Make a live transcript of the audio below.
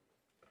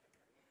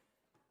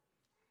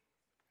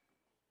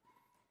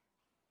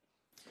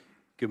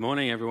Good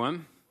morning,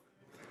 everyone.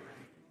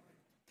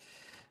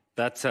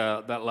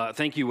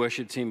 Thank you,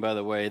 worship team, by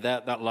the way.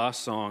 That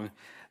last song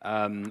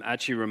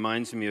actually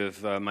reminds me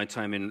of my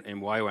time in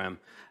YWAM,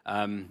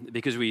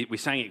 because we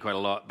sang it quite a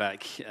lot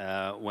back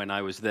when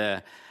I was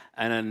there.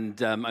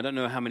 And I don't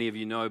know how many of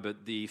you know,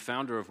 but the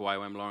founder of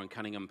YWAM, Lauren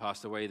Cunningham,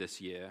 passed away this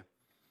year.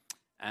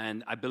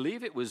 And I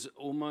believe it was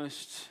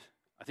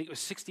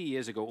 60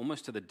 years ago,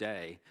 almost to the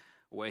day,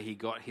 where he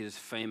got his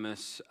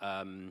famous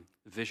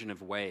vision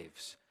of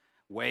waves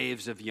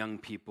of young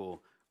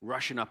people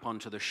rushing up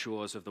onto the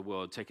shores of the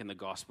world, taking the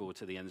gospel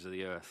to the ends of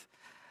the earth.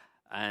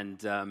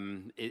 And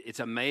it's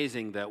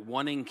amazing that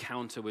one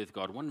encounter with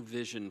God, one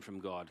vision from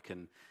God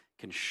can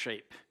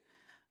shape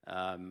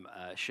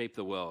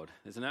the world,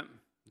 isn't it?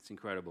 It's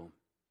incredible.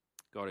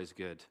 God is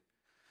good.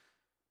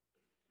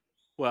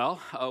 Well,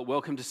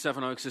 welcome to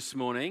Seven Oaks this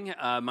morning.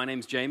 My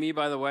name's Jamie,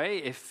 by the way,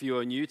 if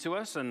you're new to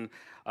us, and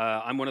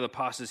I'm one of the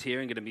pastors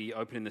here and going to be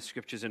opening the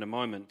scriptures in a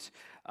moment.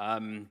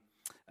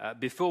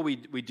 Before we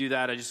do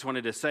that, I just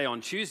wanted to say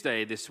on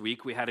Tuesday this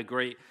week, we had a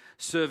great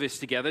service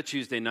together,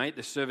 Tuesday night,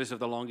 the service of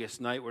the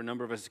longest night, where a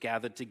number of us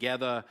gathered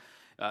together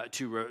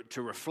to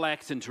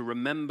reflect and to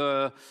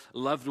remember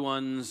loved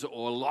ones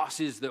or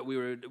losses that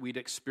we'd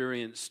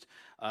experienced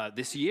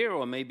this year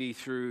or maybe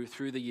through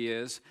the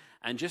years,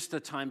 and just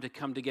a time to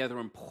come together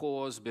and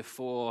pause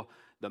before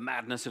the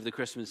madness of the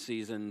Christmas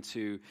season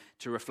to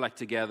reflect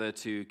together,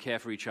 to care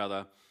for each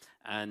other,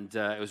 and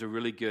it was a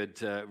really good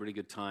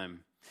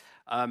time.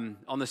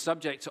 On the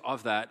subject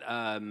of that,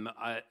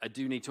 I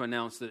do need to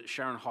announce that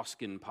Sharon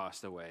Hoskin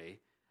passed away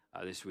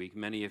this week.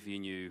 Many of you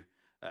knew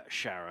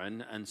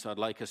Sharon, and so I'd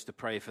like us to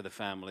pray for the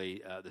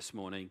family this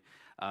morning.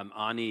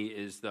 Arnie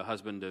is the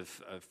husband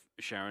of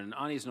Sharon.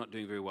 Arnie's not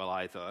doing very well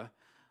either,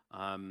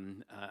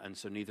 and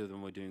so neither of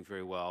them were doing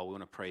very well. We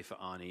want to pray for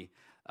Arnie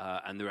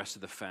and the rest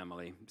of the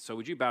family. So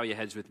would you bow your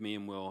heads with me,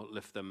 and we'll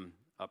lift them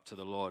up to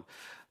the Lord.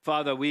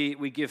 Father,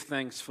 we give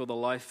thanks for the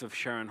life of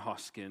Sharon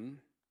Hoskin.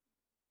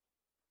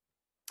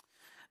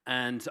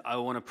 And I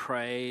want to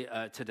pray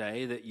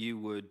today that you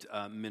would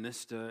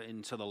minister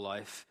into the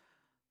life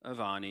of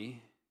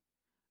Arnie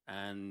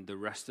and the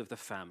rest of the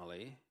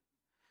family,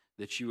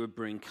 that you would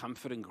bring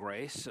comfort and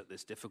grace at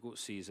this difficult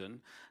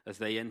season as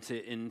they enter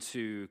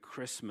into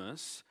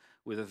Christmas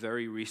with a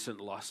very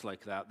recent loss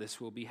like that. This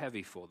will be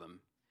heavy for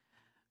them.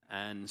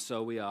 And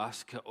so we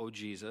ask, oh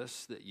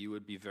Jesus, that you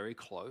would be very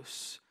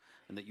close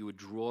and that you would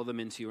draw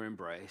them into your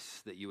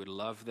embrace, that you would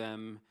love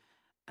them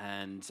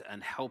and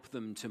help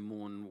them to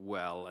mourn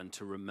well and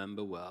to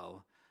remember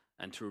well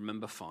and to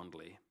remember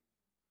fondly.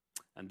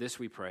 And this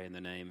we pray in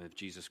the name of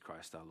Jesus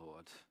Christ our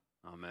Lord.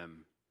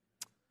 Amen.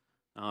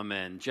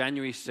 Amen.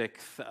 January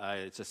 6th,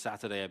 it's a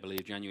Saturday, I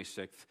believe, January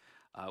 6th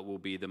will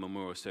be the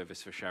memorial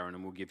service for Sharon,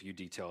 and we'll give you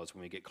details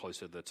when we get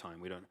closer to the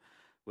time. We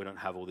don't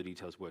have all the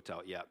details worked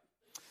out yet.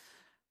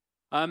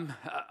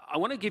 I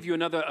want to give you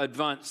another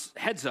advance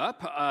heads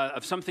up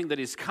of something that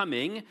is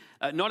coming,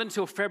 not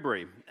until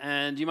February.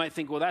 And you might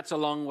think, well, that's a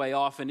long way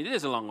off, and it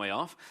is a long way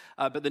off.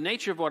 But the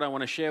nature of what I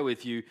want to share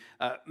with you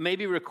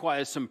maybe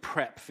requires some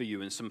prep for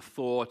you and some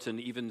thought and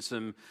even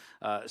some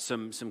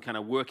kind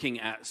of working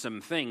at some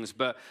things.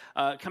 But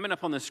coming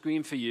up on the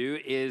screen for you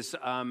is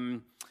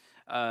Seven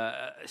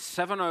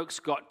Oaks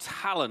Got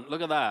Talent.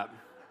 Look at that.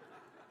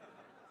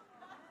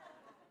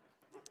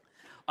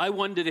 I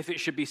wondered if it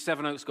should be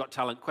Seven Oaks Got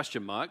Talent, ? But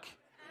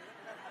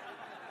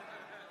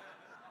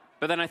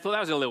then I thought that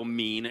was a little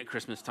mean at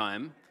Christmas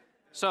time.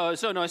 So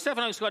no,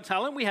 Seven Oaks Got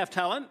Talent, we have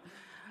talent.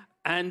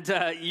 And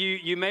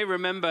you may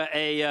remember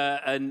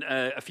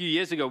a few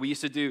years ago, we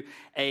used to do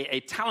a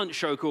talent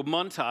show called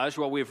Montage.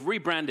 Well, we've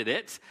rebranded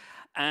it.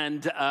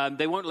 And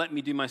they won't let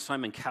me do my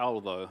Simon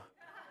Cowell, though.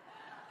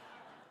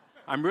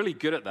 I'm really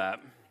good at that.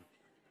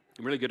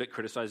 I'm really good at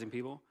criticizing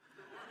people.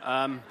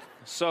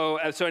 So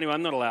anyway,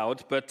 I'm not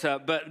allowed, but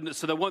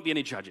so there won't be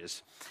any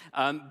judges.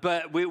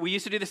 But we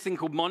used to do this thing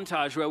called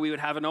Montage, where we would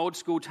have an old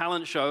school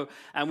talent show,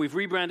 and we've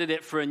rebranded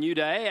it for a new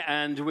day,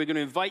 and we're going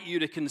to invite you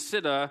to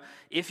consider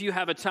if you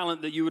have a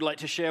talent that you would like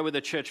to share with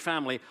the church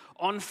family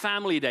on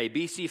Family Day,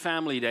 BC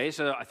Family Day.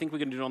 So I think we're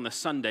going to do it on the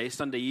Sunday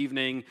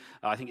evening.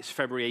 I think it's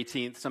February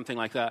 18th, something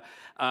like that.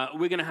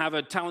 We're going to have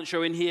a talent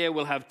show in here.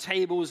 We'll have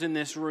tables in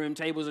this room,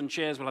 tables and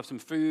chairs. We'll have some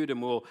food,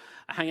 and we'll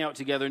hang out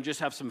together and just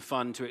have some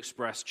fun to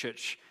express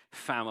church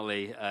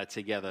family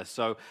together.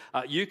 So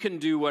you can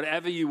do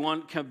whatever you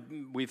want.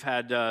 We've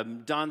had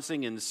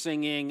dancing and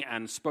singing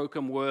and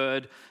spoken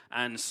word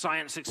and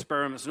science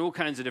experiments and all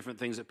kinds of different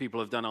things that people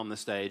have done on the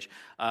stage.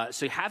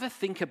 So have a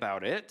think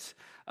about it.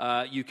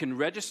 You can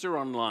register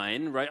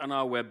online, right on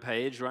our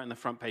webpage, right on the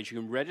front page. You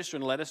can register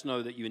and let us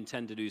know that you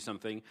intend to do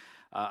something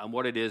and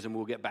what it is, and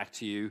we'll get back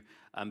to you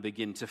and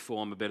begin to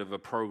form a bit of a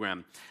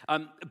program.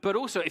 But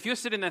also, if you're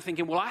sitting there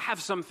thinking, well, I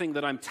have something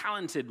that I'm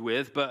talented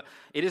with, but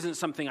it isn't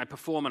something I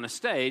perform on a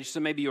stage, so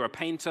maybe you're a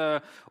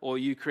painter or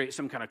you create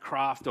some kind of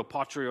craft or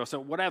pottery or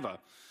so, whatever.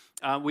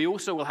 We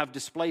also will have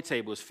display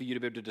tables for you to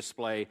be able to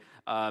display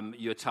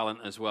your talent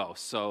as well.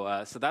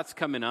 So that's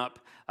coming up.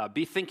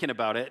 Be thinking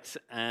about it,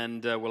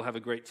 and we'll have a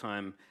great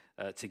time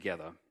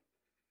together.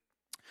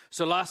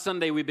 So last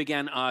Sunday we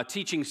began our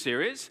teaching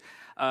series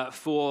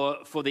for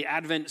the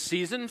Advent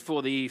season,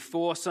 for the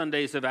 4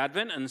 Sundays of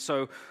Advent, and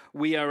so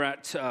we are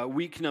at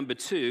week number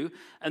 2.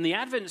 And the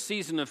Advent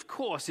season, of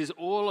course, is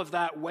all of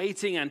that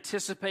waiting,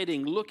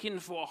 anticipating, looking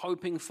for,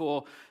 hoping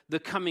for the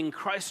coming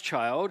Christ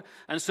child.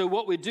 And so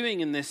what we're doing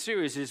in this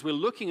series is we're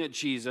looking at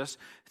Jesus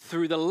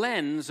through the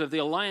lens of the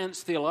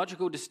Alliance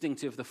Theological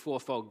Distinctive, the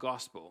Fourfold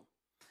Gospel.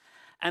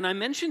 And I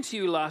mentioned to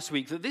you last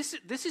week that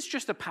this is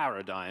just a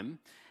paradigm.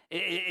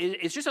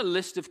 It's just a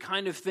list of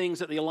kind of things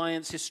that the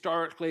Alliance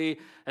historically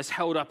has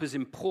held up as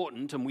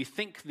important, and we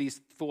think these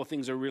 4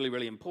 things are really,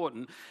 really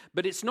important,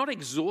 but it's not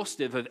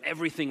exhaustive of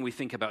everything we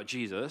think about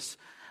Jesus,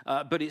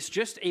 but it's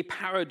just a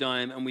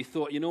paradigm, and we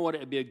thought, you know what, it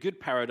would be a good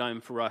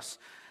paradigm for us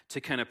to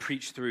kind of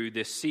preach through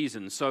this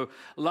season. So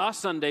last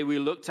Sunday we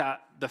looked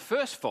at the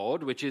first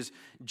fold, which is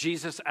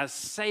Jesus as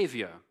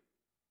Savior.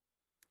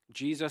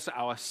 Jesus,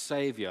 our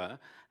Savior.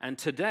 And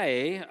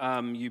today,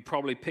 you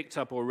probably picked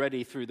up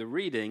already through the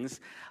readings,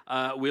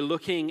 we're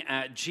looking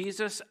at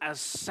Jesus as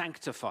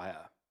Sanctifier.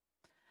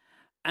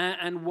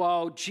 And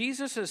while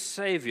Jesus as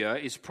Savior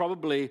is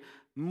probably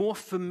more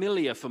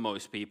familiar for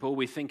most people,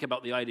 we think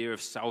about the idea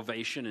of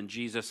salvation and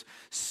Jesus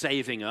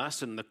saving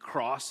us and the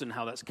cross and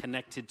how that's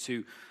connected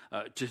to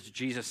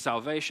Jesus'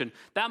 salvation.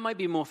 That might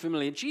be more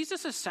familiar.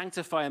 Jesus as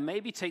Sanctifier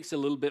maybe takes a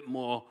little bit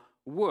more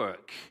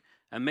work.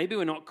 And maybe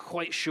we're not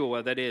quite sure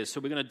what that is.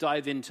 So we're going to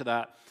dive into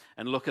that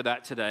and look at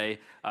that today.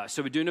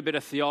 So we're doing a bit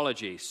of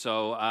theology.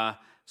 So I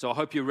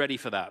hope you're ready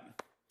for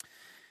that.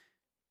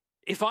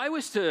 If I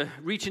was to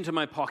reach into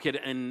my pocket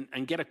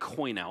and get a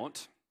coin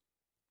out,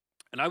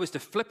 and I was to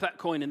flip that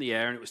coin in the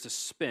air and it was to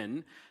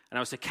spin, and I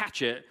was to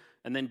catch it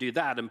and then do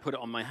that and put it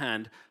on my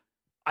hand,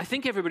 I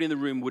think everybody in the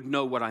room would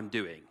know what I'm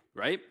doing,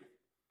 right?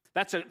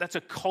 That's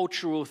a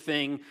cultural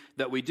thing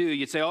that we do.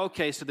 You'd say,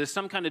 okay, so there's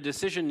some kind of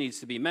decision needs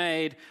to be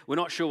made. We're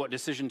not sure what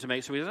decision to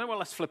make, so we say, well,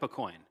 let's flip a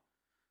coin.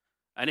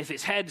 And if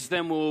it's heads,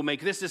 then we'll make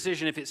this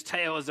decision. If it's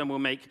tails, then we'll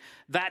make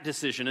that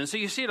decision. And so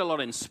you see it a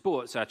lot in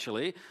sports,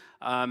 actually.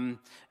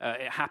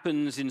 It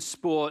happens in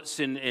sports,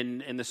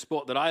 in the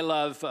sport that I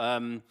love,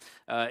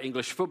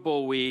 English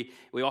football. We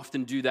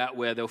often do that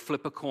where they'll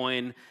flip a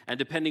coin, and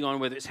depending on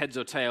whether it's heads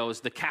or tails,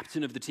 the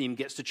captain of the team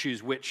gets to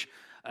choose which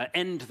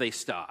end they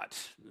start,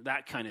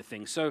 that kind of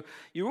thing. So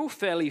you're all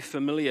fairly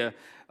familiar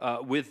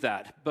with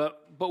that.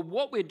 But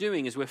what we're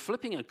doing is we're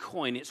flipping a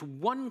coin. It's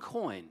one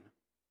coin.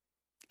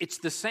 It's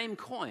the same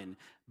coin,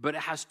 but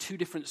it has 2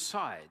 different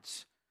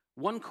sides.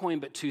 One coin,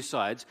 but 2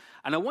 sides.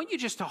 And I want you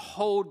just to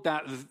hold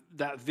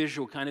that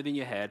visual kind of in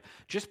your head.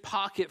 Just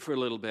park it for a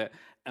little bit,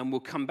 and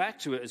we'll come back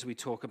to it as we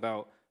talk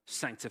about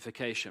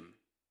sanctification.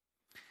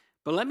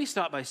 But let me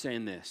start by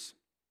saying this.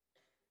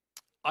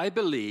 I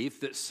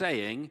believe that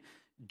saying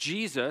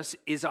Jesus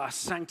is our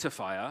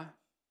sanctifier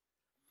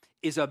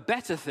is a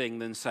better thing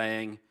than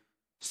saying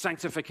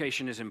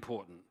sanctification is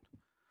important.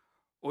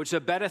 Or it's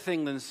a better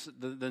thing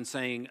than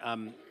saying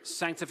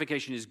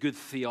sanctification is good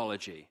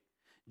theology.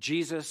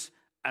 Jesus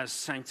as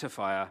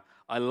sanctifier.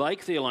 I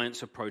like the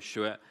Alliance approach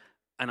to it,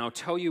 and I'll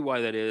tell you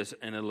why that is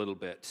in a little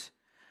bit.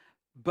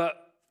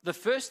 But the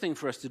first thing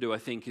for us to do, I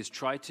think, is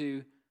try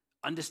to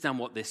understand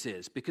what this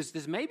is. Because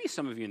there's maybe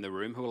some of you in the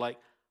room who are like,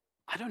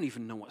 I don't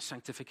even know what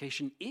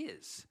sanctification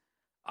is.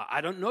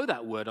 I don't know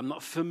that word. I'm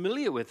not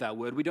familiar with that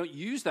word. We don't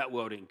use that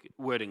word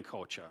in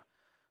culture.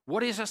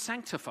 What is a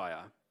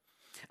sanctifier?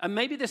 And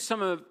maybe there's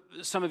some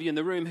of you in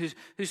the room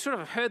who sort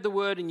of heard the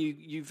word and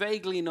you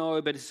vaguely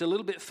know, but it's a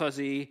little bit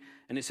fuzzy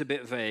and it's a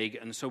bit vague.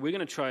 And so we're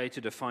going to try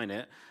to define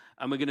it,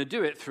 and we're going to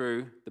do it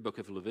through the book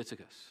of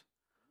Leviticus.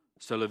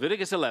 So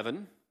Leviticus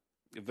 11,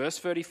 verse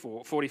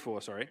 44,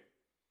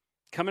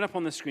 coming up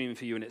on the screen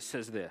for you, and it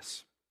says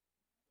this.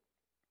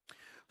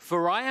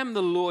 For I am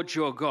the Lord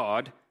your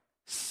God.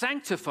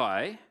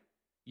 Sanctify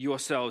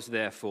yourselves,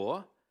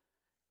 therefore,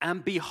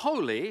 and be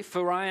holy,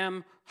 for I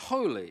am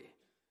holy.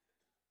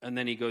 And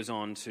then he goes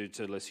on to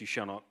list, you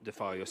shall not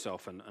defile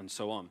yourself, and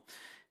so on.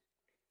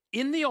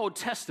 In the Old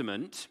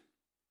Testament,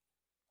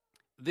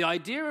 the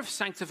idea of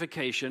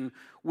sanctification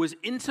was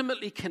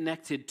intimately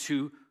connected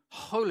to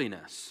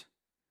holiness.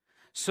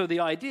 So the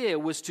idea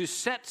was to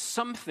set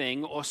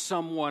something or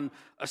someone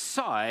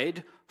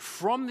aside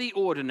from the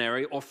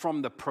ordinary or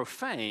from the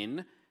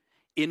profane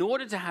in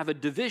order to have a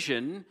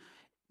division,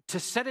 to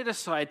set it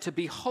aside to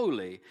be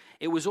holy.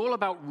 It was all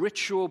about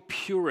ritual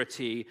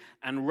purity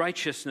and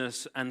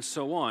righteousness and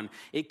so on.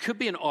 It could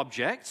be an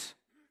object,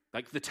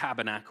 like the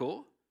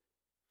tabernacle.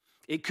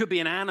 It could be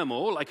an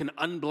animal, like an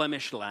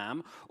unblemished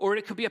lamb, or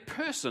it could be a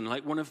person,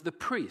 like one of the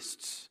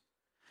priests.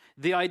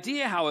 The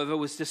idea, however,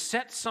 was to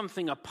set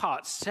something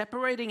apart,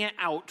 separating it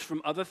out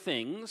from other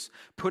things,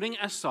 putting it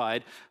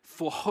aside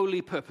for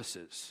holy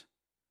purposes.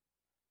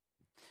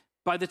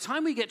 By the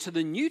time we get to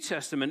the New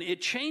Testament,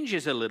 it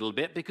changes a little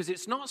bit because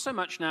it's not so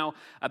much now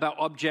about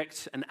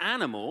objects and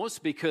animals,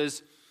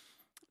 because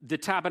the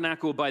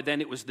tabernacle, by then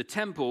it was the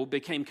temple,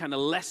 became kind of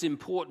less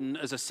important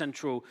as a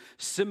central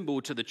symbol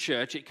to the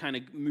church. It kind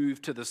of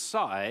moved to the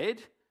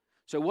side.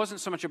 So it wasn't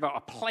so much about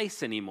a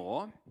place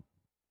anymore.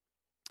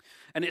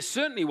 And it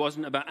certainly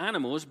wasn't about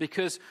animals,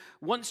 because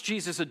once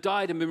Jesus had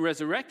died and been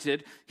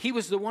resurrected, he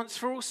was the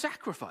once-for-all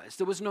sacrifice.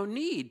 There was no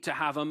need to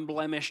have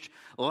unblemished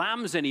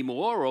lambs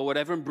anymore or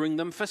whatever and bring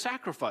them for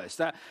sacrifice.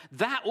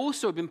 That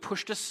also had been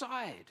pushed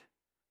aside.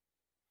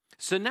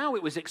 So now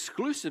it was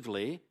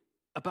exclusively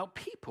about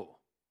people.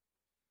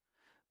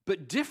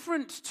 But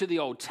different to the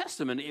Old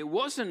Testament, it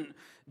wasn't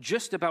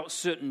just about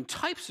certain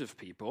types of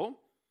people,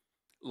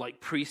 like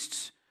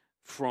priests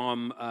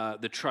from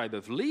the tribe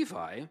of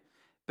Levi,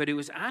 but it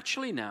was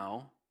actually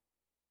now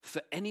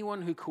for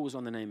anyone who calls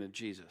on the name of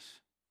Jesus.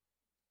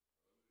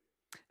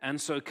 And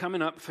so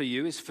coming up for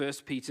you is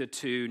 1 Peter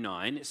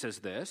 2:9. It says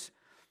this,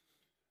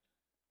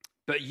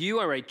 "But you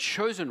are a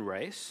chosen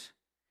race,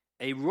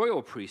 a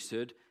royal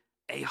priesthood,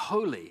 a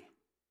holy,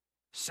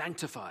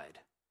 sanctified,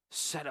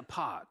 set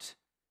apart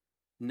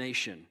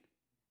nation,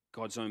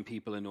 God's own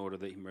people, in order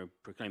that he may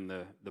proclaim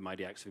the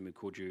mighty acts of him who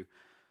called you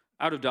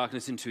out of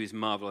darkness into his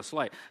marvelous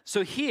light."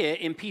 So here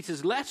in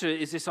Peter's letter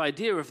is this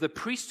idea of the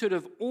priesthood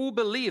of all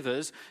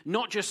believers,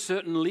 not just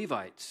certain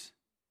Levites.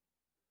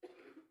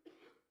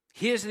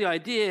 Here's the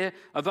idea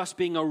of us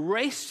being a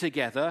race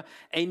together,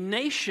 a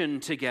nation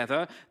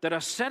together, that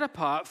are set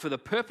apart for the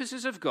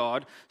purposes of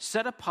God,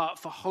 set apart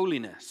for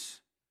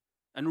holiness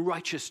and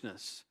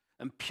righteousness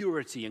and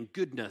purity and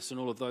goodness and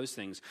all of those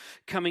things.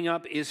 Coming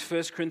up is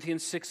 1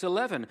 Corinthians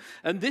 6:11.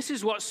 And this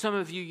is what some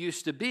of you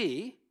used to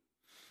be,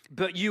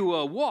 but you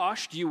were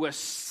washed, you were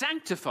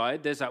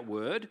sanctified, there's that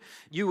word,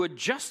 you were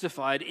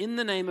justified in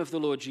the name of the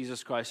Lord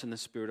Jesus Christ and the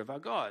Spirit of our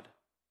God.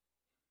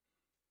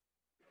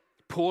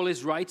 Paul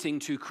is writing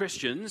to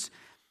Christians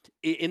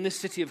in the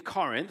city of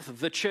Corinth,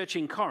 the church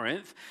in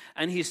Corinth,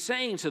 and he's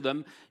saying to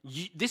them,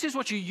 this is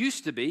what you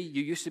used to be.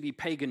 You used to be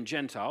pagan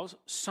Gentiles,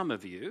 some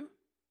of you.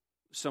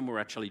 Some were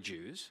actually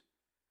Jews.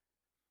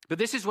 But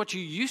this is what you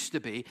used to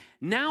be.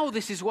 Now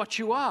this is what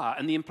you are.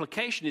 And the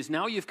implication is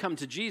now you've come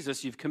to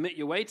Jesus, you've commit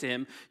your way to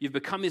him, you've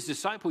become his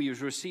disciple,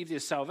 you've received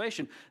his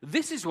salvation.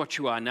 This is what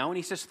you are now. And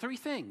he says three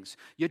things.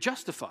 You're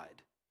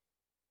justified,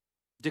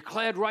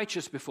 declared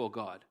righteous before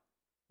God,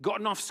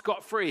 gotten off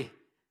scot-free.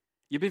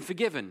 You've been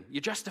forgiven.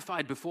 You're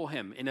justified before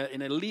him in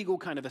a legal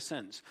kind of a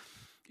sense.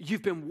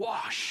 You've been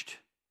washed,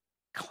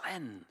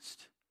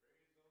 cleansed.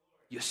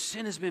 Your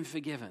sin has been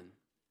forgiven.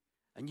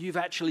 And you've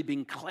actually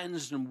been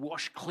cleansed and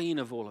washed clean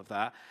of all of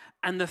that.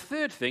 And the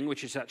third thing,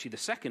 which is actually the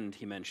second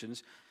he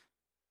mentions,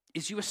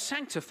 is you are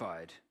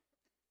sanctified.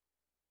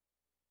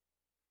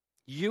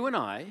 You and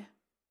I,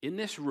 in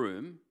this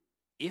room,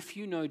 if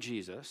you know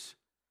Jesus,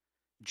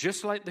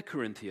 just like the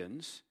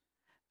Corinthians,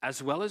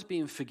 as well as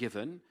being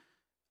forgiven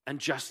and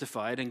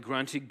justified and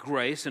granted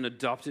grace and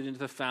adopted into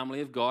the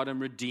family of God and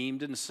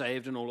redeemed and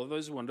saved and all of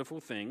those wonderful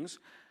things,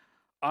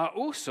 are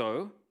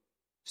also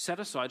set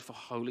aside for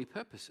holy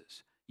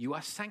purposes. You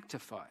are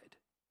sanctified.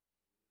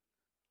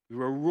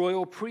 You're a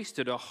royal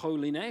priesthood, a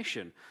holy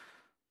nation.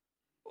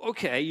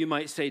 Okay, you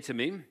might say to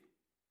me,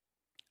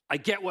 I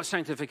get what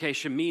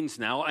sanctification means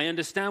now. I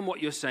understand what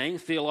you're saying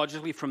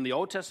theologically from the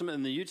Old Testament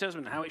and the New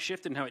Testament, how it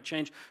shifted and how it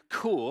changed.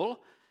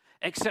 Cool.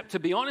 Except to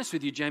be honest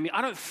with you, Jamie,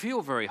 I don't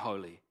feel very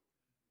holy.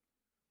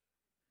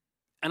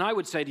 And I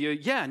would say to you,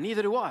 yeah,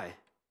 neither do I.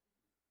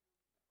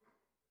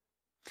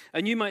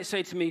 And you might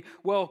say to me,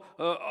 well,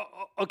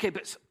 okay,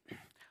 but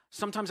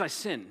sometimes I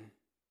sin.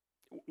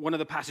 One of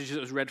the passages that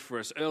was read for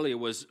us earlier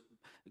was,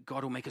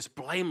 God will make us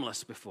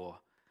blameless before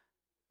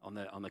on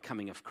the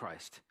coming of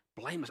Christ.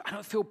 Blameless. I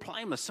don't feel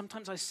blameless.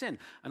 Sometimes I sin.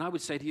 And I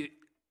would say to you,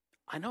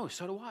 I know,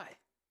 so do I.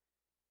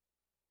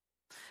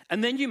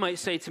 And then you might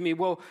say to me,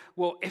 well,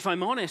 if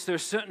I'm honest, there are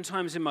certain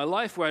times in my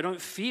life where I don't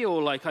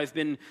feel like I've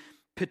been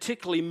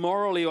particularly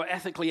morally or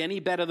ethically any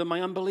better than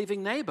my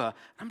unbelieving neighbor.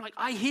 And I'm like,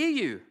 I hear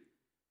you.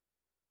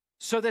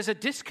 So there's a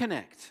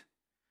disconnect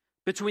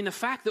between the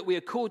fact that we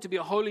are called to be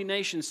a holy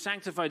nation,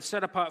 sanctified,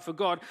 set apart for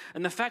God,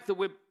 and the fact that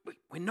we're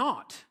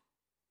not.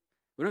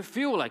 We don't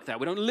feel like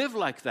that. We don't live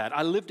like that.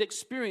 Our lived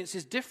experience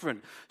is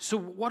different. So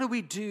what do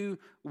we do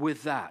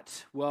with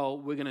that? Well,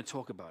 we're going to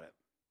talk about it.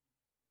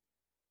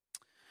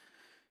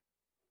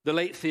 The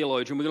late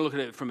theologian, we're going to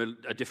look at it from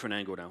a different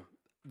angle now.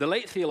 The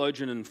late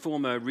theologian and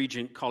former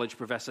Regent College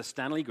professor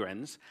Stanley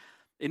Grenz,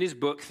 in his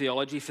book,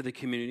 Theology for the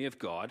Community of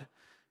God,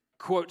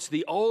 quotes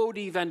the old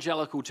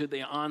evangelical to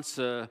the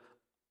answer,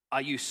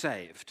 are you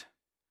saved?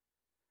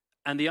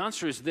 And the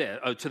answer is this,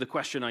 to the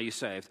question, are you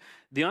saved?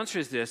 The answer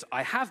is this,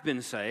 I have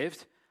been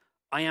saved,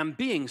 I am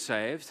being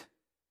saved,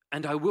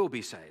 and I will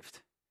be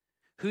saved.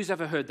 Who's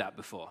ever heard that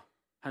before?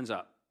 Hands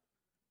up.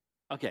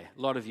 Okay,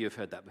 a lot of you have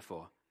heard that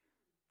before.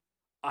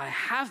 I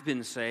have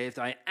been saved,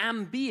 I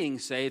am being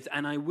saved,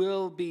 and I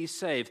will be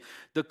saved.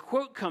 The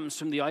quote comes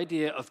from the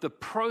idea of the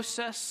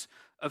process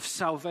of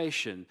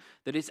salvation,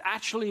 that it's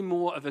actually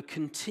more of a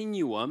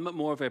continuum,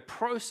 more of a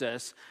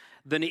process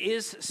than it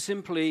is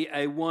simply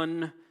a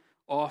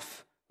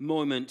one-off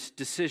moment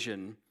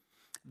decision.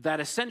 that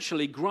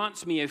essentially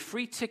grants me a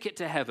free ticket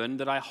to heaven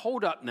that I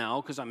hold up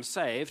now because I'm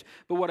saved.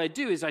 But what I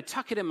do is I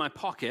tuck it in my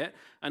pocket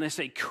and I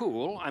say,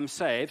 cool, I'm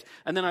saved.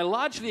 And then I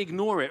largely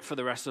ignore it for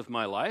the rest of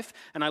my life.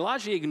 And I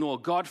largely ignore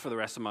God for the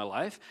rest of my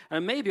life.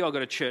 And maybe I'll go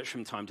to church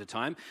from time to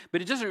time.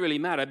 But it doesn't really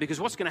matter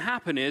because what's going to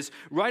happen is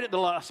right at the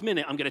last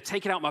minute, I'm going to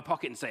take it out of my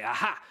pocket and say,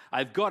 aha,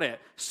 I've got it.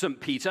 St.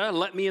 Peter,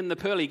 let me in the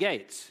pearly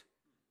gates.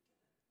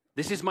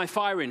 This is my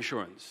fire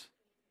insurance.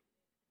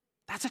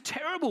 That's a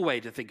terrible way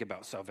to think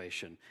about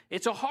salvation.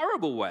 It's a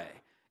horrible way.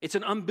 It's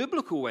an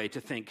unbiblical way to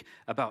think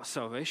about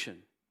salvation.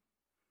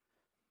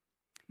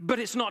 But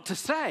it's not to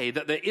say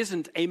that there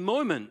isn't a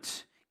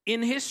moment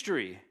in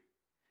history,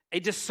 a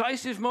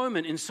decisive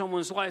moment in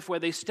someone's life where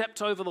they stepped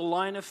over the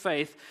line of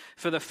faith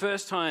for the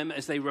first time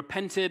as they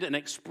repented and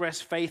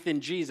expressed faith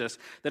in Jesus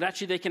that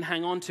actually they can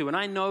hang on to. And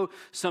I know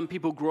some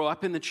people grow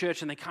up in the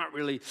church and they can't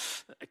really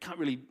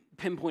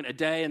pinpoint a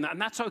day, and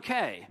that's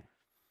okay.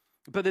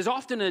 But there's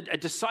often a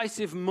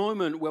decisive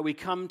moment where we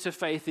come to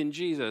faith in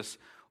Jesus.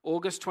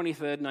 August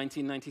 23rd,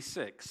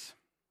 1996.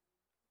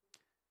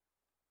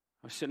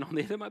 I was sitting on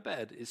the edge of my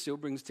bed. It still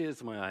brings tears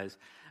to my eyes.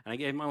 And I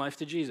gave my life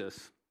to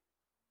Jesus.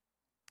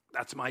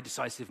 That's my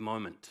decisive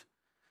moment.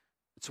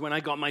 It's when I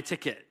got my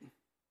ticket.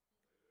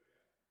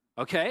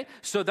 Okay?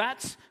 So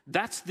that's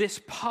this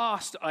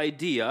past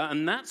idea,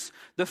 and that's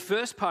the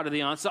first part of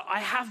the answer. I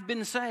have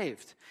been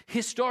saved.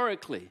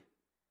 Historically,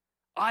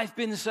 I've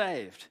been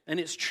saved, and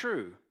it's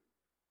true.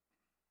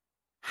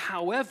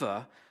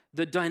 However,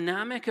 the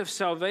dynamic of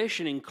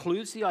salvation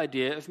includes the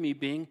idea of me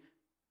being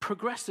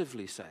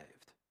progressively saved.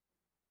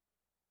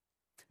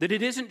 That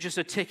it isn't just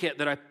a ticket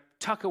that I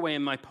tuck away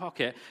in my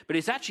pocket, but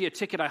it's actually a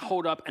ticket I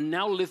hold up and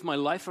now live my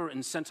life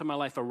and center my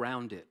life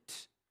around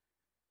it.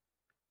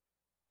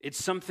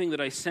 It's something that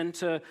I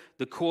center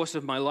the course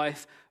of my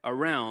life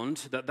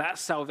around, that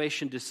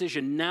salvation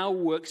decision now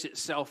works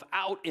itself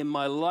out in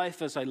my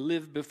life as I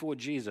live before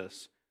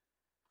Jesus.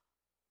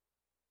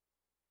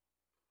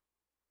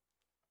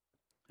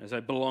 As I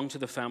belong to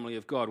the family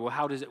of God. Well,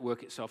 how does it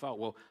work itself out?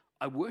 Well,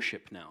 I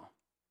worship now.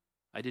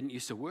 I didn't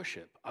used to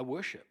worship. I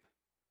worship.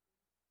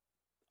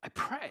 I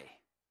pray.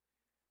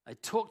 I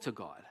talk to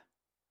God.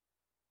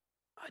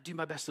 I do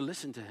my best to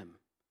listen to him.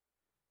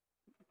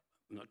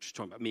 I'm not just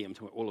talking about me, I'm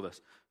talking about all of us.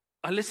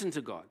 I listen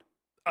to God.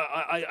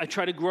 I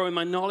try to grow in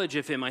my knowledge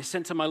of him. I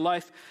center my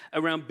life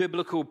around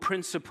biblical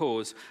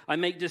principles. I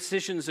make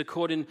decisions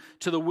according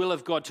to the will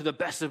of God to the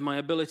best of my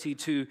ability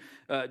to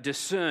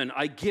discern.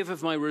 I give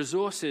of my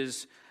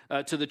resources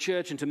to the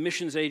church and to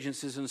missions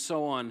agencies and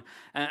so on.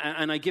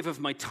 And I give of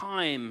my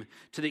time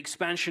to the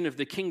expansion of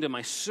the kingdom.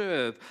 I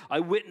serve.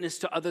 I witness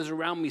to others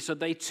around me so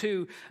they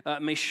too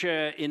may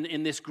share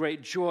in this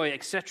great joy,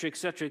 etc.,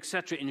 etc.,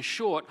 etc. In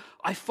short,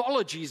 I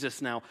follow Jesus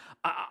now.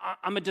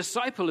 I'm a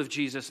disciple of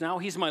Jesus now.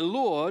 He's my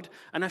Lord,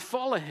 and I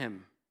follow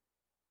him.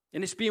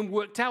 And it's being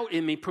worked out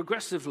in me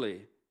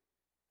progressively.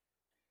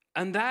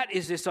 And that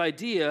is this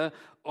idea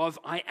of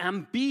I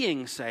am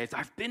being saved.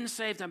 I've been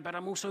saved, but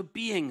I'm also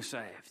being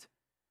saved.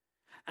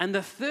 And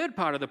the third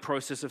part of the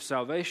process of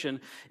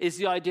salvation is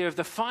the idea of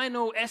the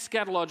final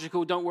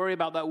eschatological, don't worry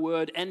about that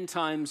word, end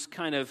times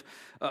kind of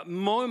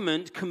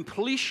moment,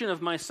 completion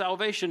of my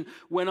salvation.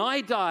 When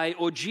I die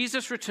or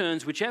Jesus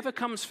returns, whichever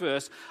comes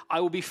first, I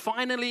will be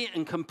finally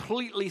and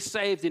completely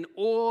saved in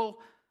all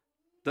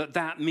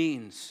that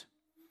means.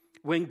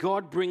 When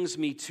God brings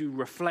me to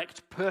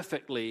reflect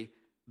perfectly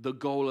the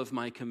goal of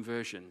my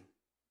conversion.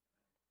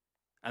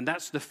 And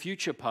that's the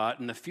future part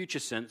and the future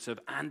sense of,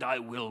 and I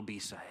will be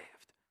saved.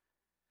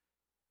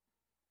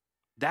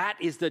 That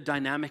is the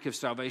dynamic of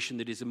salvation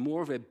that is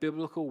more of a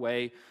biblical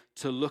way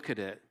to look at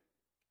it.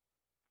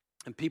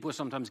 And people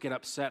sometimes get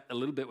upset a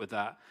little bit with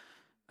that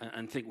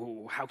and think,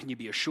 well, how can you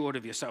be assured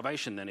of your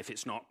salvation then if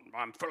it's not,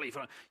 I'm fully.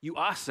 You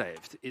are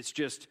saved. It's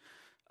just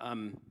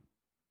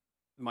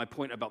my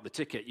point about the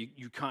ticket.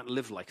 You can't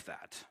live like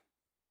that.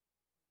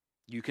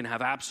 You can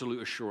have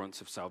absolute assurance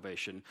of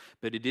salvation,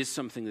 but it is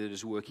something that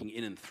is working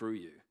in and through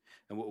you.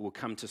 And we'll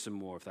come to some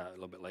more of that a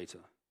little bit later.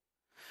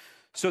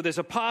 So there's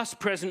a past,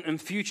 present, and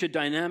future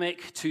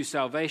dynamic to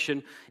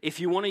salvation.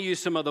 If you want to use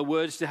some other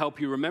words to help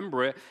you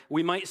remember it,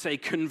 we might say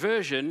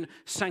conversion,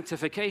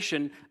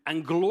 sanctification,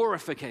 and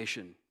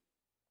glorification.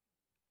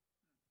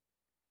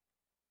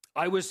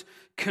 I was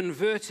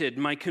converted,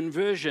 my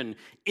conversion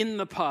in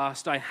the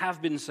past, I have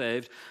been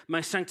saved.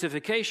 My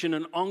sanctification,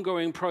 an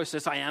ongoing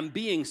process, I am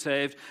being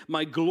saved.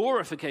 My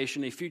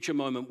glorification, a future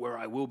moment where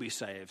I will be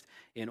saved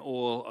in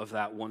all of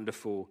that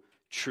wonderful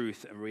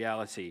truth and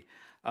reality.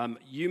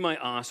 You might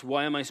ask,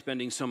 why am I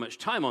spending so much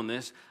time on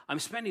this? I'm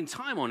spending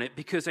time on it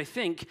because I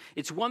think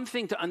it's one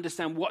thing to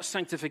understand what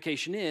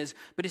sanctification is,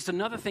 but it's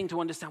another thing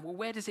to understand, well,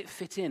 where does it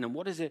fit in and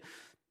what does it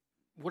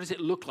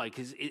look like?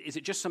 Is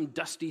it just some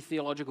dusty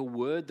theological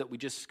word that we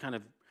just kind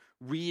of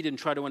read and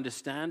try to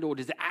understand, or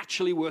does it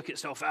actually work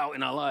itself out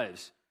in our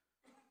lives?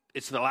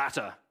 It's the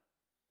latter.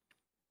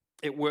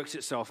 It works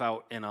itself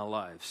out in our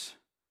lives.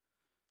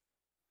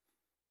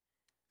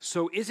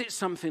 So is it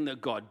something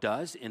that God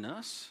does in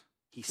us?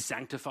 He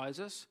sanctifies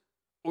us,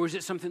 or is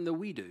it something that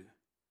we do?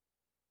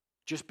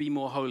 Just be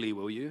more holy,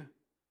 will you?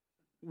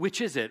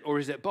 Which is it, or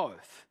is it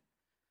both?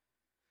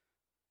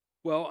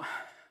 Well,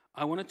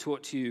 I want to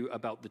talk to you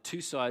about the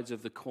two sides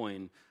of the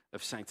coin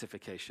of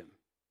sanctification.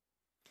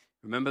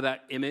 Remember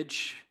that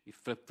image? You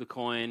flip the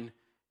coin,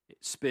 it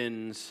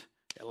spins,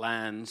 it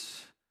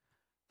lands.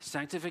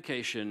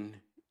 Sanctification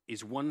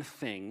is one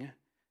thing,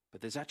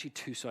 but there's actually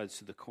two sides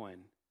to the coin.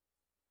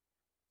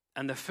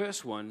 And the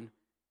first one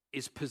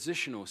is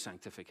positional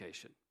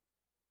sanctification.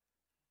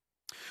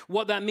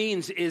 What that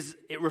means is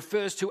it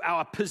refers to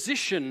our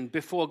position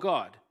before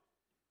God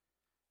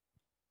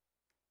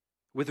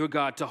with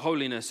regard to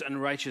holiness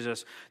and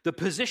righteousness. The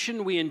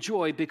position we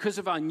enjoy because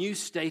of our new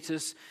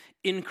status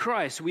in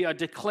Christ. We are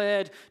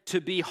declared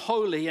to be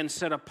holy and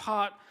set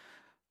apart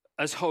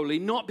as holy,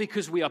 not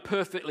because we are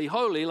perfectly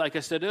holy. Like I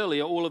said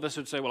earlier, all of us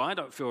would say, well, I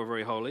don't feel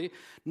very holy.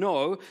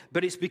 No,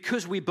 but it's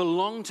because we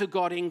belong to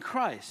God in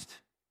Christ.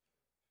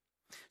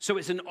 So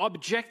it's an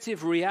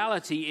objective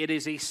reality. It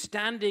is a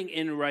standing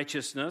in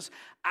righteousness,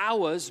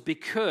 ours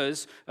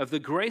because of the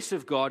grace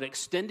of God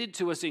extended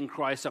to us in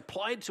Christ,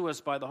 applied to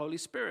us by the Holy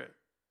Spirit.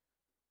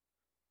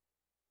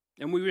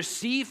 And we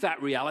receive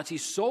that reality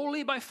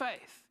solely by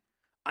faith.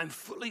 I'm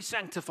fully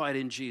sanctified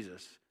in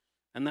Jesus.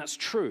 And that's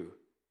true.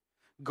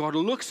 God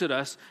looks at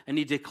us and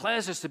he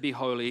declares us to be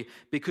holy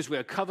because we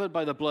are covered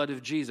by the blood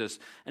of Jesus.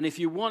 And if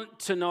you want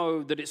to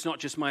know that it's not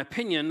just my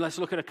opinion, let's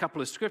look at a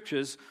couple of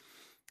scriptures.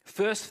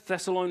 1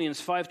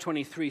 Thessalonians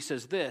 5:23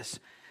 says this,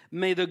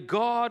 "May the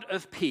God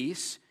of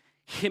peace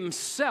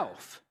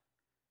himself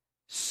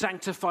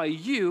sanctify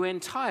you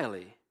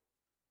entirely,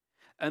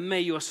 and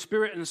may your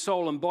spirit and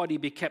soul and body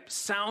be kept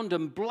sound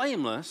and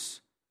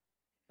blameless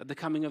at the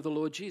coming of the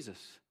Lord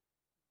Jesus."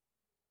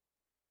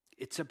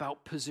 It's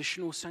about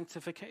positional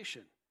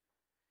sanctification.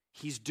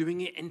 He's doing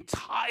it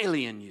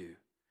entirely in you.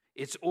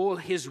 It's all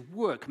his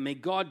work. May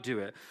God do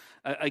it.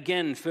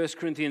 Again, 1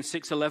 Corinthians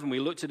 6:11, we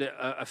looked at it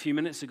a few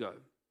minutes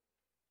ago.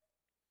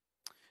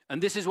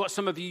 And this is what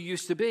some of you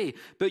used to be.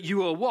 But you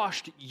were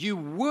washed, you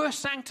were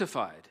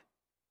sanctified.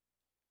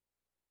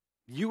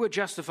 You were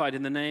justified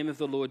in the name of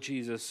the Lord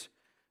Jesus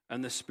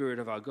and the Spirit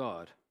of our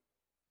God.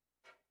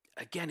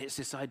 Again, it's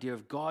this idea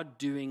of God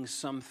doing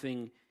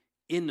something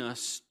in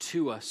us,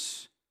 to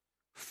us,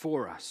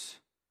 for us.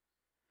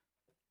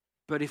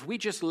 But if we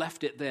just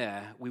left it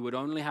there, we would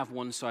only have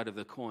one side of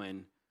the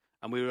coin,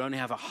 and we would only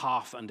have a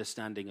half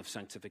understanding of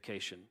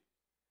sanctification.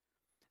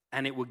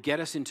 And it would get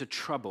us into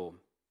trouble.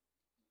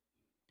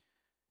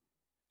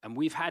 And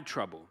we've had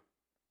trouble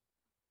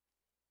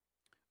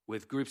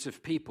with groups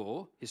of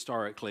people,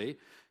 historically,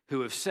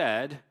 who have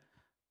said,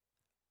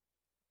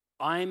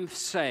 I'm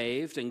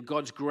saved and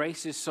God's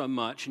grace is so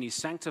much and he's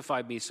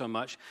sanctified me so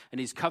much and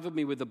he's covered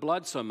me with the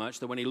blood so much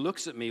that when he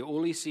looks at me,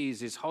 all he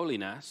sees is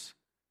holiness.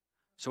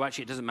 So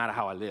actually it doesn't matter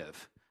how I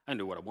live. I can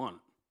do what I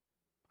want.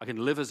 I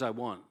can live as I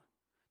want.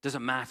 It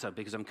doesn't matter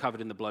because I'm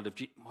covered in the blood of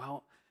Jesus.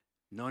 Well,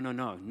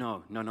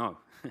 no.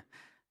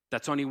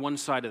 That's only one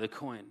side of the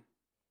coin.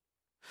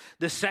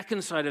 The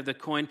second side of the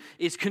coin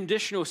is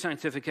conditional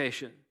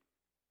sanctification.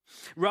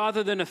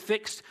 Rather than a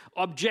fixed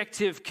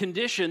objective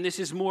condition, this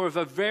is more of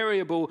a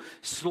variable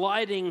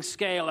sliding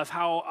scale of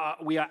how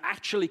we are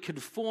actually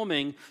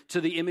conforming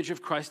to the image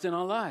of Christ in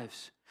our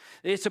lives.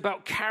 It's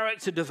about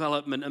character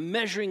development and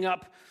measuring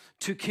up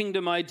to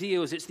kingdom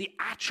ideals. It's the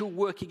actual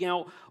working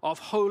out of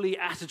holy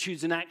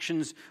attitudes and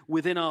actions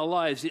within our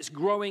lives. It's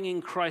growing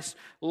in Christ's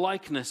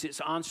likeness.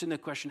 It's answering the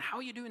question, how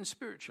are you doing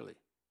spiritually?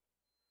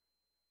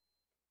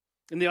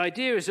 And the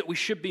idea is that we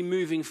should be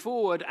moving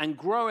forward and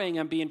growing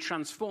and being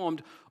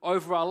transformed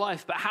over our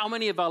life. But how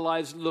many of our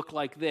lives look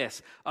like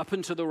this, up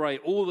and to the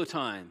right all the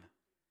time?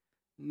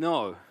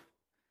 No.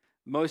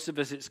 Most of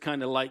us, it's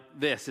kind of like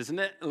this, isn't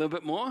it? A little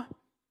bit more?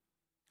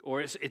 Or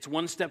it's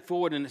one step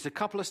forward and it's a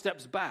couple of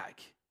steps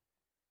back.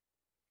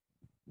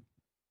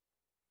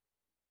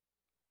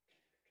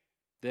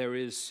 There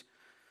is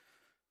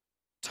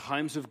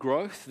times of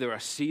growth. There are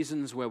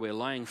seasons where we're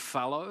lying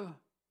fallow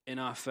in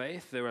our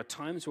faith. There are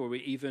times where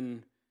we're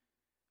even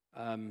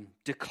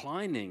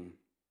declining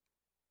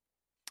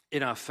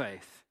in our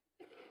faith.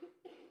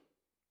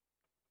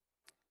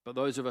 But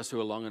those of us who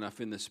are long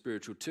enough in the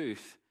spiritual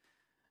tooth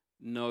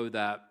know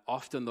that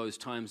often those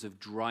times of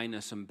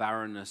dryness and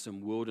barrenness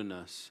and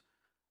wilderness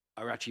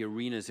are actually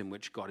arenas in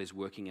which God is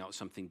working out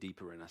something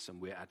deeper in us,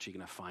 and we're actually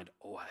going to find,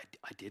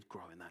 I did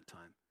grow in that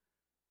time.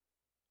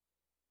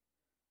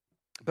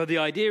 But the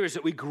idea is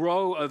that we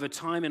grow over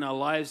time in our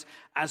lives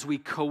as we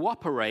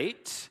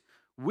cooperate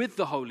with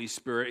the Holy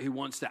Spirit who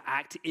wants to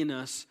act in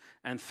us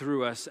and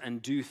through us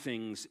and do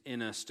things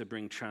in us to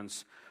bring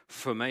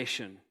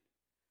transformation.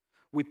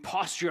 We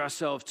posture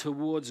ourselves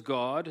towards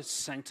God's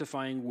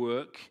sanctifying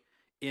work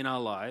in our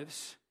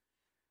lives.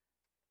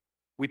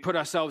 We put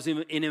ourselves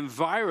in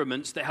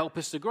environments that help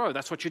us to grow.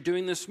 That's what you're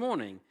doing this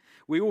morning.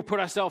 We all put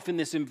ourselves in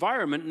this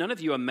environment. None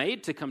of you are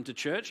made to come to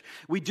church.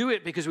 We do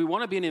it because we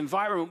want to be in an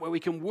environment where we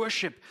can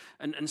worship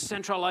and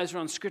centralize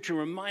around Scripture and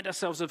remind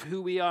ourselves of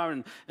who we are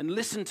and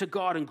listen to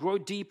God and grow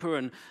deeper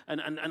and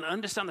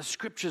understand the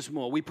Scriptures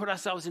more. We put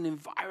ourselves in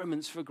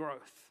environments for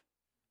growth.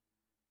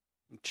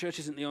 Church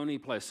isn't the only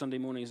place. Sunday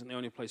morning isn't the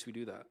only place we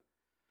do that.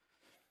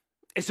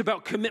 It's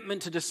about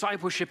commitment to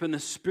discipleship and the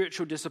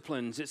spiritual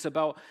disciplines. It's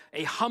about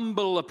a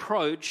humble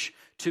approach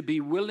to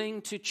be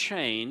willing to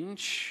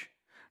change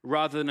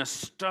rather than a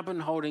stubborn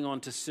holding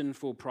on to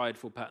sinful,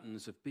 prideful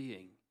patterns of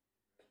being.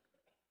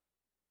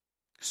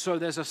 So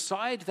there's a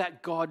side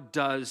that God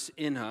does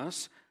in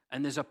us,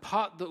 and there's a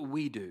part that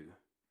we do.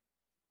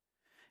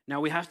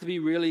 Now, we have to be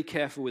really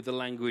careful with the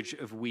language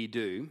of we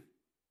do,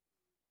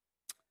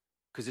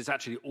 because it's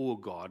actually all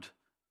God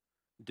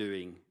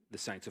doing the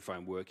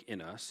sanctifying work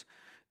in us.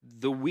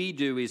 The we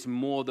do is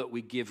more that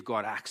we give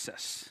God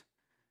access.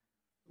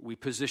 We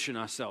position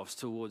ourselves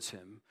towards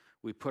him.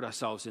 We put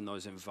ourselves in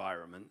those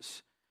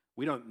environments.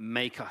 We don't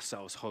make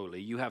ourselves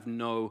holy. You have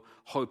no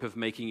hope of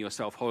making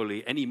yourself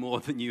holy any more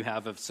than you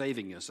have of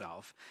saving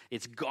yourself.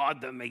 It's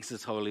God that makes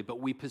us holy, but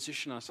we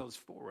position ourselves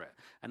for it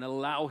and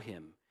allow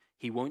him.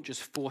 He won't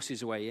just force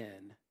his way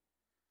in.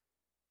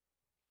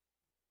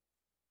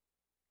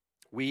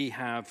 We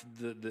have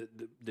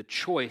the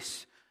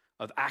choice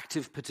of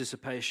active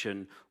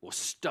participation or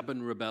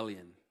stubborn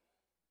rebellion.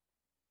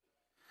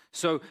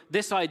 So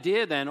this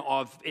idea then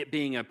of it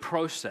being a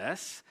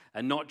process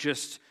and not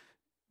just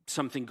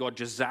something God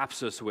just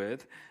zaps us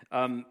with,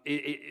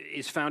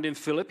 is found in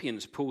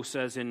Philippians. Paul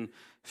says in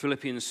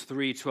Philippians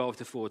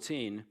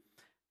 3:12-14,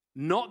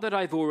 "Not that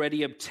I've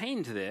already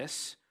obtained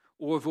this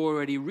or have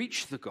already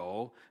reached the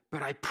goal,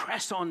 but I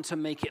press on to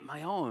make it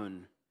my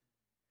own,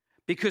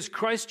 because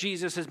Christ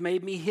Jesus has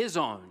made me his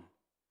own.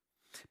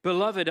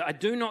 Beloved, I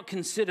do not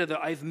consider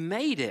that I've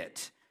made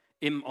it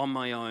on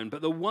my own,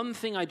 but the one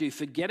thing I do,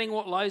 forgetting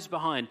what lies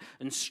behind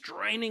and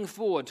straining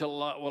forward to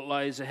what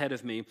lies ahead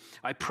of me,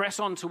 I press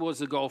on towards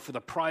the goal for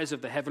the prize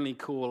of the heavenly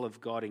call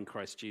of God in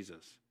Christ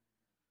Jesus."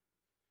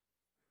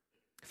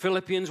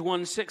 Philippians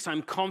 1:6,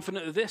 "I'm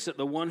confident of this, that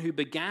the one who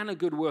began a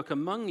good work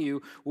among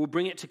you will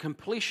bring it to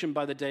completion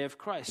by the day of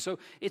Christ." So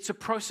it's a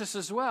process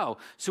as well.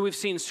 So we've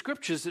seen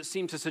scriptures that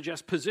seem to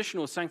suggest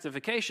positional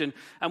sanctification,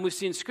 and we've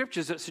seen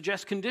scriptures that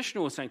suggest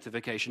conditional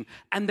sanctification,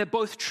 and they're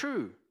both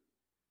true.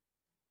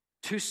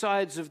 Two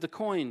sides of the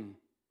coin.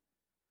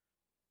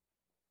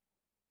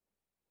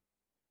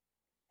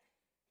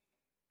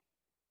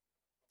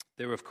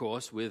 There, of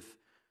course, with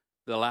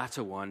the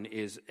latter one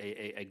is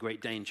a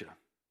great danger.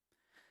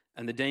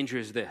 And the danger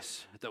is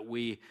this, that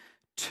we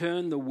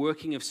turn the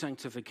working of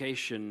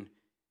sanctification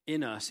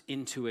in us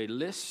into a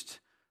list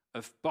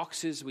of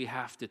boxes we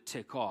have to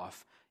tick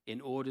off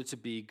in order to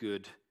be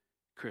good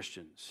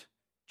Christians.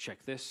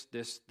 Check this,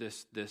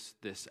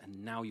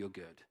 and now you're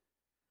good.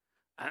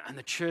 And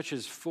the church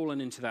has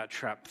fallen into that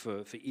trap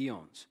for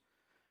eons.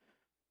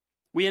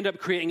 We end up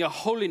creating a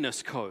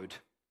holiness code,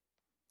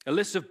 a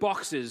list of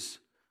boxes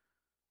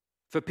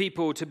for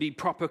people to be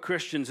proper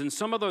Christians. And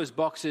some of those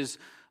boxes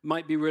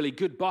might be really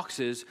good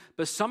boxes,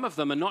 but some of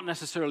them are not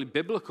necessarily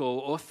biblical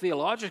or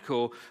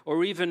theological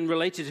or even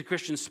related to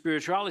Christian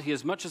spirituality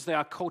as much as they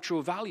are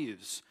cultural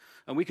values.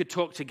 And we could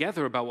talk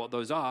together about what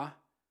those are.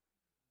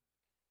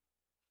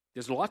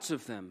 There's lots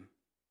of them.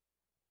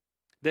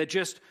 They're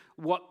just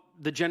what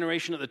the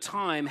generation at the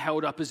time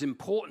held up as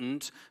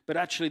important, but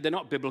actually they're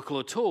not biblical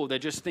at all. They're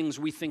just things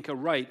we think are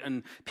right,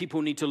 and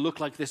people need to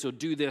look like this or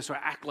do this or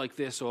act like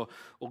this or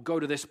go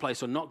to this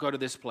place or not go to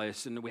this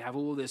place. And we have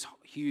all this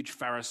huge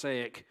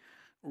Pharisaic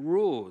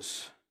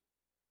rules.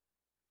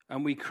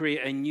 And we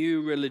create a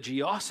new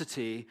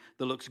religiosity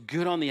that looks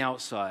good on the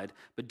outside,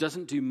 but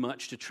doesn't do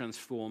much to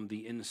transform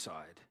the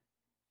inside.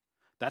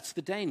 That's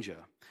the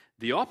danger.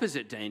 The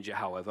opposite danger,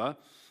 however,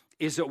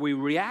 is that we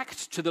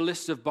react to the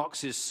list of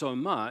boxes so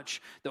much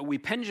that we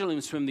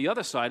pendulum swim the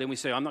other side and we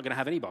say, I'm not going to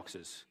have any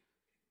boxes.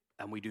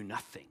 And we do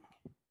nothing.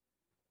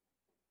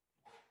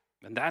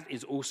 And that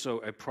is also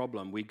a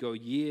problem. We go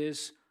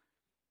years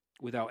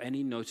without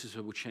any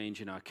noticeable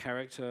change in our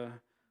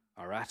character,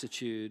 our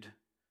attitude,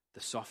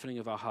 the softening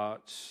of our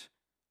hearts,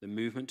 the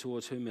movement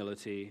towards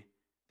humility,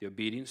 the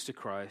obedience to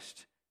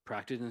Christ,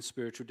 practice in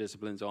spiritual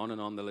disciplines, on and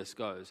on the list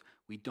goes.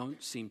 We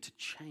don't seem to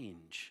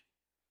change.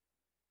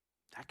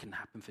 That can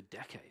happen for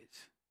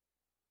decades.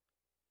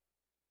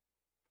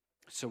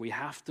 So we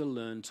have to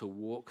learn to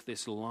walk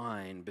this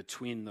line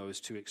between those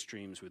two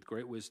extremes with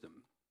great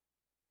wisdom,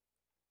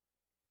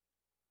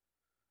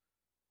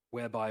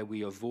 whereby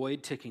we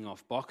avoid ticking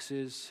off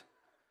boxes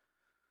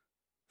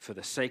for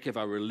the sake of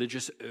our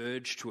religious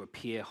urge to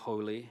appear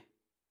holy,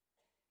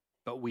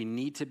 but we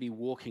need to be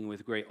walking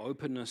with great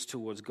openness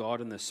towards God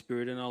and the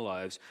Spirit in our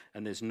lives,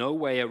 and there's no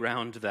way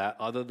around that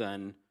other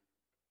than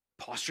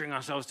posturing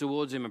ourselves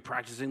towards him and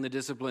practicing the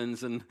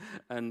disciplines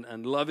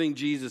and loving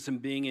Jesus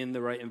and being in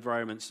the right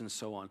environments and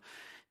so on.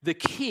 The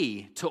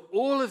key to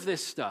all of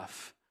this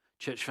stuff,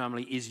 church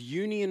family, is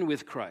union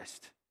with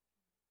Christ.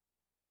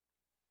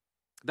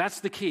 That's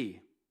the key.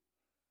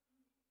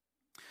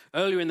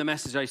 Earlier in the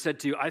message, I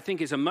said to you, I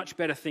think it's a much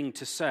better thing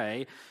to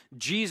say,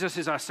 Jesus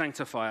is our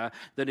sanctifier,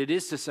 than it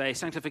is to say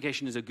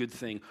sanctification is a good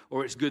thing,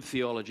 or it's good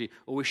theology,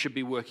 or we should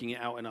be working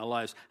it out in our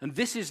lives. And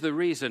this is the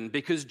reason,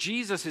 because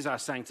Jesus is our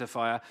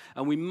sanctifier,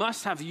 and we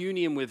must have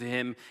union with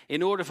him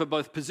in order for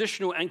both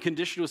positional and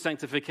conditional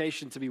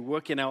sanctification to be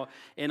working out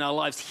in our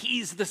lives.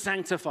 He's the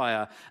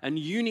sanctifier, and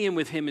union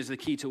with him is the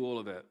key to all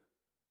of it,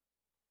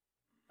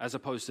 as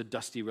opposed to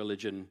dusty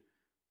religion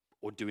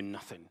or doing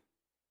nothing.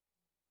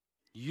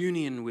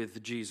 Union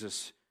with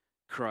Jesus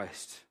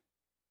Christ.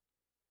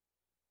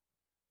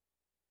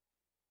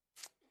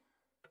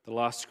 The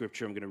last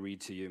scripture I'm going to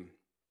read to you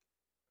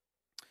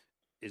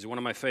is one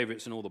of my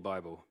favorites in all the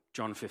Bible,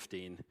 John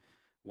 15,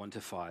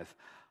 1-5.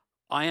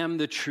 I am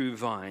the true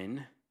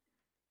vine,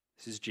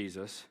 this is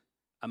Jesus,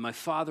 and my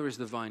Father is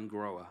the vine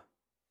grower.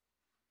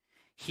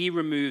 He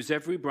removes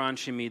every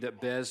branch in me that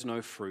bears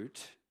no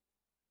fruit.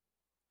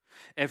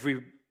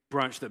 Every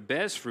branch that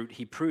bears fruit,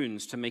 he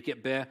prunes to make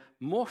it bear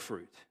more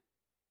fruit.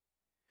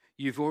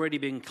 You've already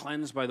been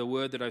cleansed by the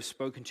word that I've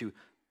spoken to.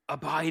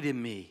 Abide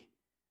in me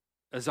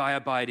as I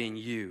abide in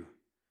you.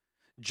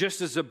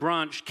 Just as a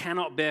branch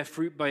cannot bear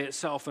fruit by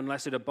itself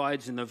unless it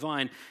abides in the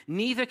vine,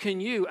 neither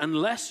can you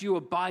unless you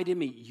abide in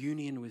me.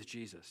 Union with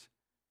Jesus.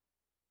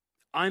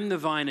 I'm the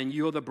vine and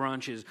you're the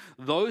branches.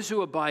 Those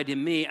who abide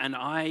in me and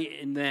I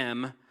in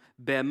them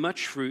bear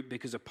much fruit,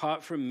 because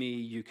apart from me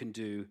you can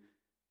do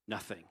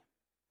nothing.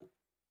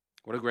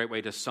 What a great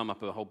way to sum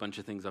up a whole bunch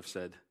of things I've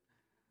said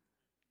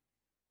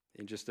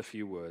in just a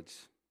few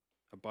words.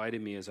 Abide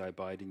in me as I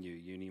abide in you.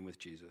 Union with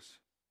Jesus.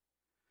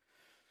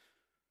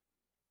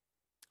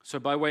 So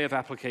by way of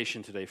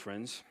application today,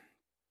 friends,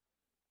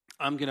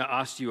 I'm going to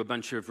ask you a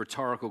bunch of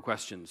rhetorical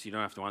questions. You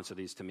don't have to answer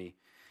these to me.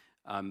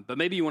 But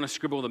maybe you want to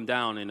scribble them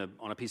down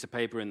on a piece of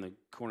paper in the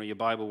corner of your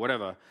Bible,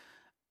 whatever.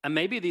 And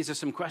maybe these are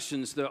some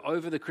questions that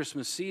over the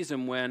Christmas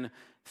season, when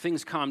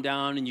things calm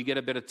down and you get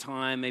a bit of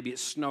time, maybe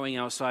it's snowing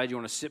outside, you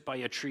want to sit by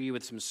your tree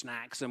with some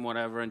snacks and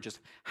whatever and just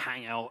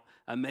hang out.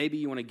 And maybe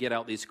you want to get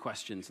out these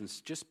questions and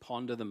just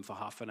ponder them for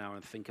half an hour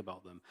and think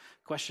about them.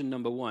 Question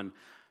number 1,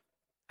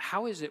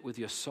 how is it with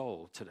your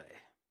soul today?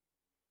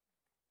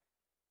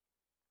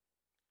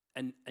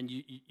 And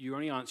you're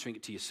only answering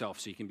it to yourself,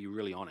 so you can be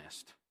really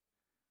honest.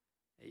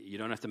 You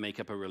don't have to make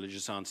up a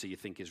religious answer you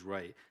think is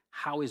right.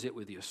 How is it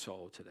with your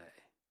soul today?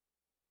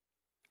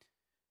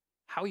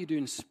 How are you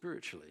doing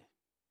spiritually?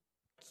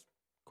 It's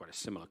quite a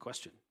similar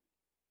question.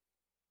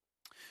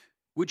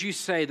 Would you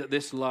say that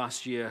this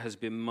last year has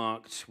been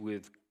marked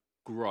with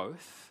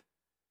growth,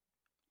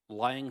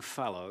 lying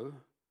fallow,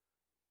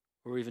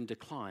 or even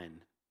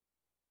decline?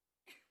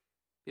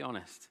 Be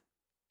honest.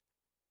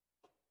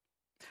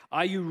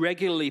 Are you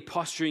regularly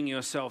posturing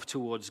yourself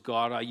towards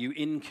God? Are you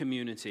in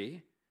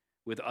community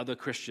with other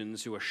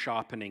Christians who are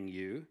sharpening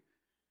you?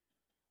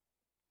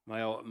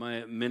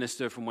 My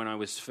minister from when I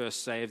was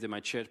first saved in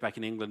my church back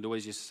in England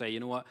always used to say, you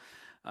know what,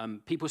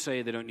 people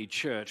say they don't need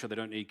church or they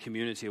don't need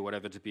community or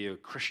whatever to be a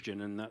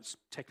Christian, and that's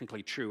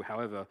technically true.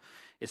 However,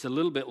 it's a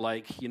little bit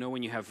like, you know,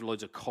 when you have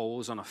loads of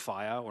coals on a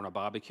fire or on a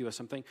barbecue or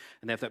something,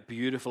 and they have that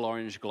beautiful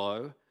orange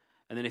glow,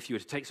 and then if you were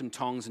to take some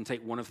tongs and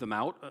take one of them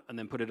out and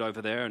then put it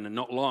over there, and then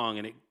not long,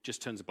 and it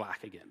just turns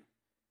black again.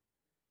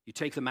 You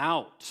take them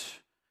out,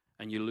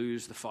 and you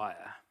lose the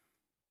fire.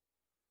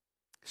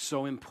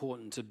 So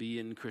important to be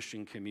in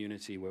Christian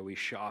community where we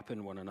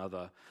sharpen one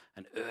another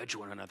and urge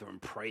one another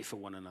and pray for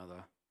one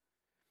another.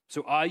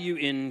 So are you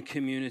in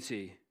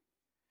community?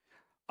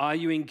 Are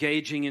you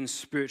engaging in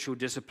spiritual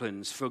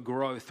disciplines for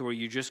growth, or are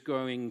you just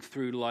going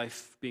through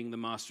life being the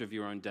master of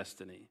your own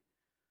destiny?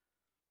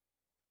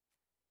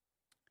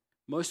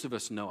 Most of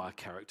us know our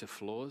character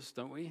flaws,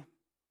 don't we?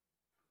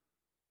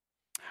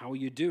 How are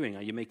you doing?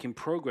 Are you making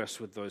progress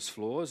with those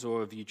flaws,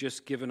 or have you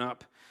just given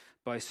up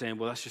by saying,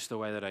 well, that's just the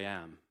way that I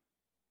am?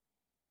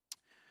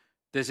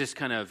 There's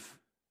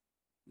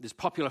there's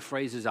popular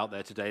phrases out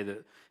there today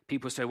that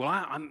people say,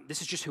 well,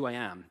 this is just who I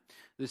am.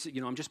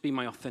 I'm just being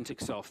my authentic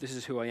self. This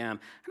is who I am.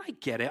 And I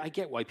get it. I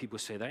get why people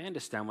say that. I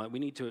understand why we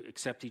need to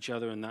accept each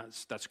other, and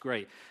that's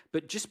great.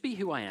 But just be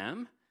who I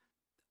am,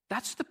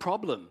 that's the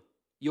problem.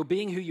 You're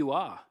being who you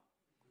are.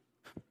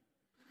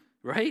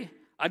 Right?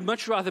 I'd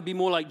much rather be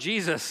more like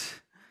Jesus.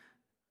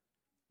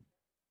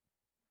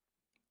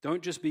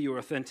 Don't just be your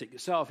authentic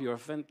self. Your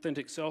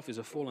authentic self is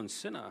a fallen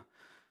sinner.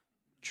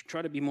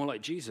 Try to be more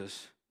like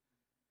Jesus.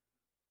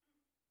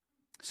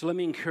 So let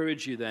me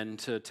encourage you then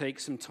to take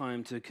some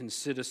time to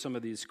consider some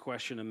of these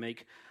questions and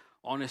make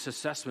honest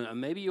assessment. And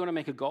maybe you want to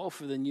make a goal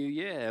for the new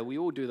year. We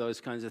all do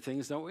those kinds of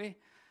things, don't we?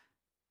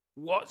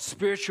 What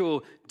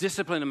spiritual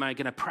discipline am I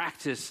going to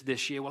practice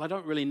this year? Well, I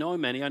don't really know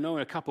many. I know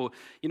a couple.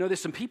 You know, there's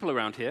some people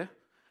around here.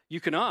 You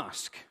can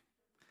ask.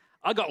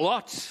 I got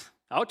lots.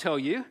 I'll tell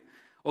you.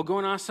 Or go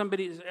and ask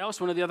somebody else,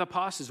 one of the other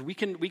pastors. We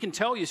can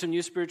tell you some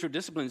new spiritual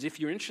disciplines if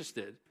you're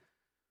interested.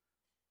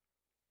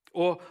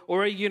 Or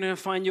are you going to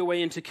find your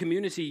way into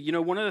community? You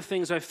know, one of the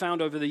things I've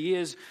found over the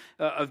years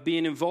of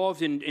being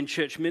involved in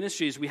church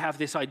ministry is we have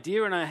this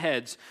idea in our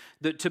heads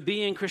that to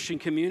be in Christian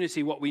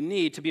community, what we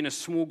need, to be in a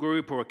small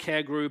group or a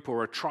care group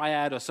or a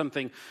triad or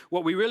something,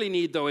 what we really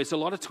need, though, is a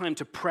lot of time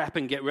to prep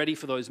and get ready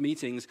for those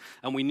meetings.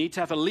 And we need to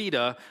have a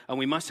leader, and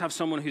we must have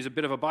someone who's a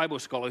bit of a Bible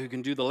scholar who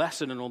can do the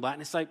lesson and all that.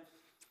 And it's like,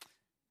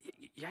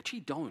 you actually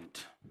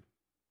don't.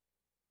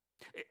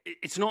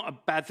 It's not a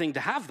bad thing to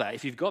have that.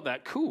 If you've got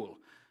that, cool.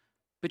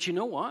 But you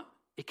know what?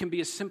 It can be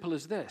as simple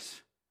as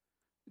this.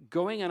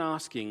 Going and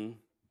asking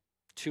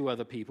 2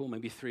 other people,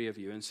 maybe 3 of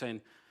you, and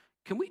saying,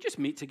 can we just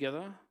meet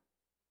together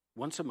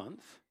once a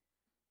month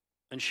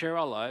and share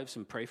our lives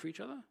and pray for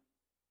each other?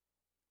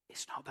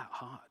 It's not that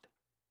hard.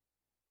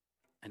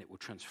 And it will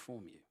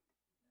transform you.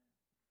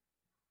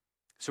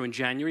 So in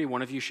January,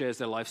 one of you shares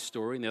their life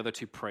story and the other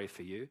 2 pray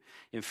for you.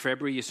 In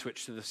February, you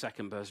switch to the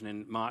second person.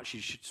 In March, you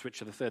should switch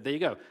to the third. There you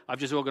go. I've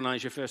just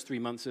organized your first 3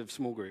 months of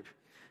small group.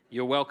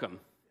 You're welcome.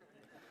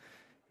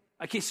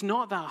 Like, it's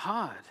not that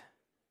hard.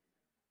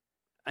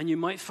 And you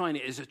might find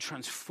it is a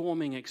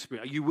transforming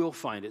experience. You will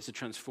find it's a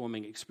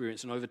transforming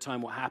experience. And over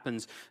time, what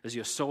happens as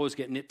your souls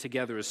get knit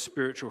together as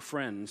spiritual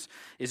friends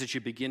is that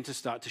you begin to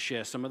start to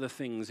share some of the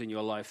things in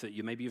your life that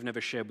maybe you've never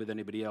shared with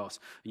anybody else.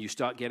 And you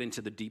start getting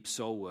to the deep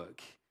soul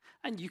work.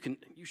 And you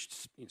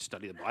should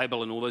study the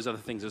Bible and all those other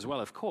things as well,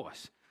 of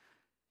course.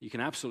 You can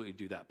absolutely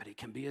do that. But it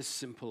can be as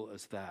simple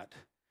as that.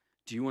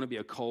 Do you want to be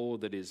a coal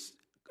that is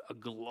a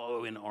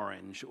glow in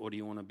orange, or do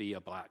you want to be a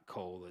black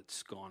coal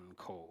that's gone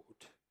cold?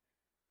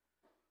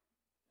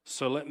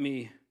 So let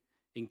me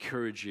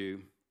encourage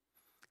you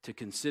to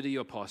consider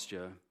your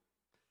posture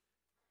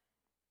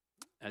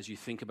as you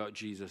think about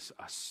Jesus,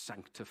 our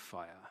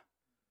sanctifier.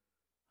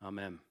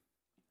 Amen.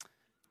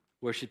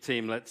 Worship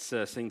team, let's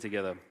sing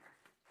together.